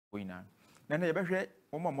Oina. Nana yɛbɛhwɛ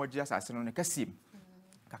wɔn mogye asase no ne kasim.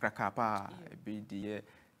 Kakraka pa ebi de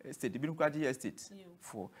estate ebi nkwa de estate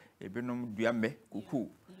for ebinom duame kuku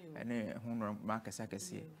ene ho no ma kasa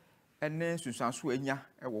kase. Ene susuanso anya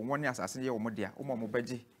ɛwɔ wɔn ne asase ne yɛ wɔn de a wɔn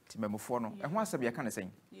bɛgye timamfo no. Ɛho asɛm yɛ ka ne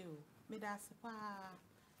sɛn. Me da se pa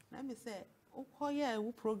na me se ukoye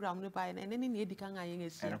wo program no ba na ene ne edi kan ayen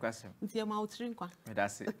ehia. Nti e ma otri nkwa. Me da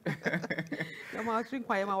se. Ya ma otri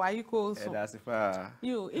nkwa ya ma wayi ko so. Me da se pa.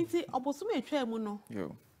 Nti obosom etwa mu no.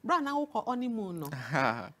 Bra na wo ko honeymoon no.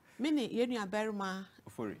 Me ne ye nua berma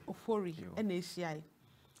ofori ena ehia.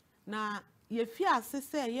 Na ye fi ase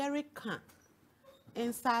se ye reka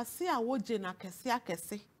ensase a woje na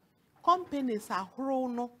kese companies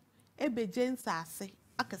ahoro no ebeje nsase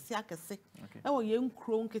akese ewo ye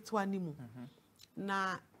nkro nketwa ni mu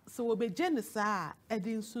na so obeje ne saa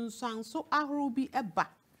edi nsunsuan so ahoro bi eba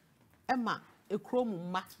ema ekro mu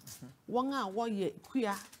mma won a wo ye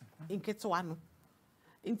kua nketwa no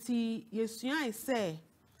nti yesuan se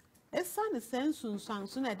esa ne sensunsuan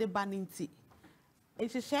so na de ba ne nti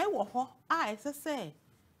ehyehyɛ wo ho a esese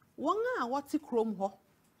won a woti krom ho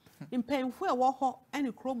mpenfo e wo ho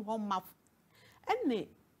ene krom ho mma ene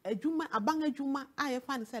adwuma abang adwuma a ye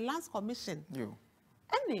fa ne say lands commission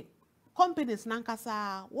ene companies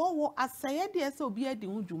nankasa wo aseye de ese obi adi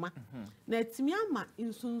hudwuma na atimi ama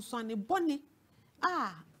nsunsuane boni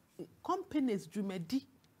a companies dwumadi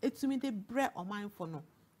etimi de bre omanfo no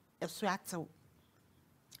eso atew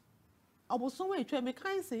oboso we twa me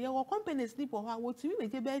kan say ye wo companies ni bo ha wo timi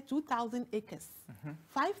meje be 2000 acres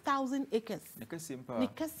 5000 acres ne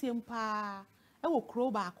kasimpa e wo kro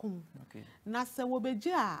ba akon na se wo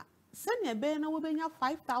beje a se ne be na wo benya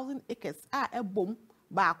 5000 acres a ebom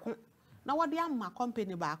ba akon na wo de amma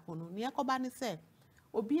company ba akon no ne yakoba ne se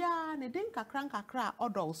obia ne den kakra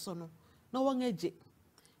odol so no na won age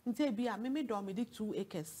nti bia me do me de 2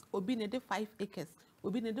 acres obi ne de 5 acres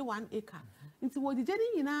obi ne de 1 acre nti wo dije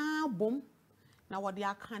ni nyina bom na wo de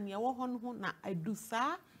aka ne wo ho no na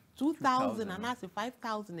adusa 2000 and as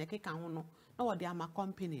 5000 e keka ho no na wo de ama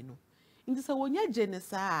company no nti so wonya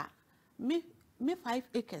genesa me 5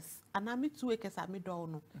 acres ana me 2 acres a me do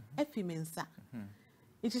no efi me nsa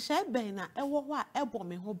ihye ben na ewo ho a ebo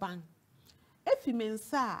me ho ban efi me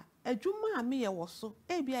nsa adwuma a me ye wo so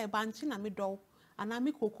ebia e banchi na me do ana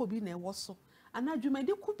me kokko bi na ewo so ana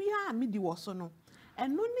dwumadi ku bia a me di wo so no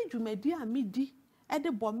eno ne dwumadi a me di e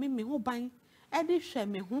de bo me ho ban e de hwe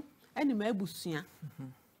me ho ene ma abusua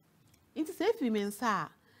nti se efi me nsa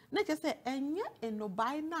na che se enye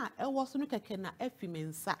enobai na ewo so no keke na efi me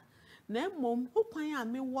nsa na mom ho kwan a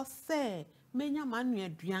me wo se menya manu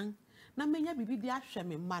aduan na menya bibi di ahwe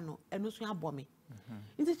me ma no eno so abo me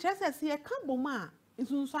nti che se ye ka bom a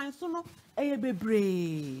nsunsuan so no eye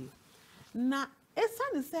bebre na esa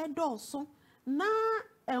ne se do so na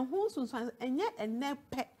ehun sunsuan enye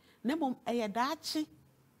enepe na mom eye daachi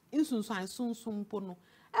nsunsuan sunsun po no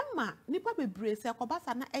ema nipa bebre se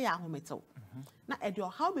akobasa na eye ahometew na ede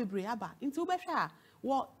how bebre aba nti wo behwe a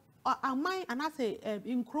wo aman anase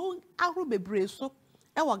inkro ahro bebre so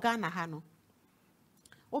e wo Ghana ha no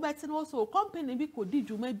wo beti no so company bi ko di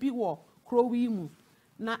dwuma bi wo krowi mu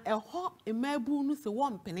na eho emabu no se wo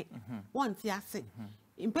mpene won ti ase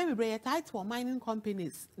impe bebre ye title mining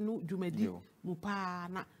companies no dwumadi mu pa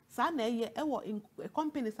na sa na eye e wo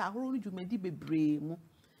companies ahro no dwumadi bebre mu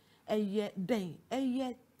eye den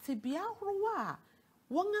eye tibia ahro wa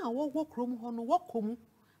won a wo krom ho no wokom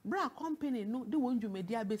bra company no de won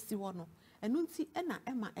dwumadi abesi wo no eno nti e na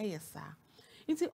ema eye sa nti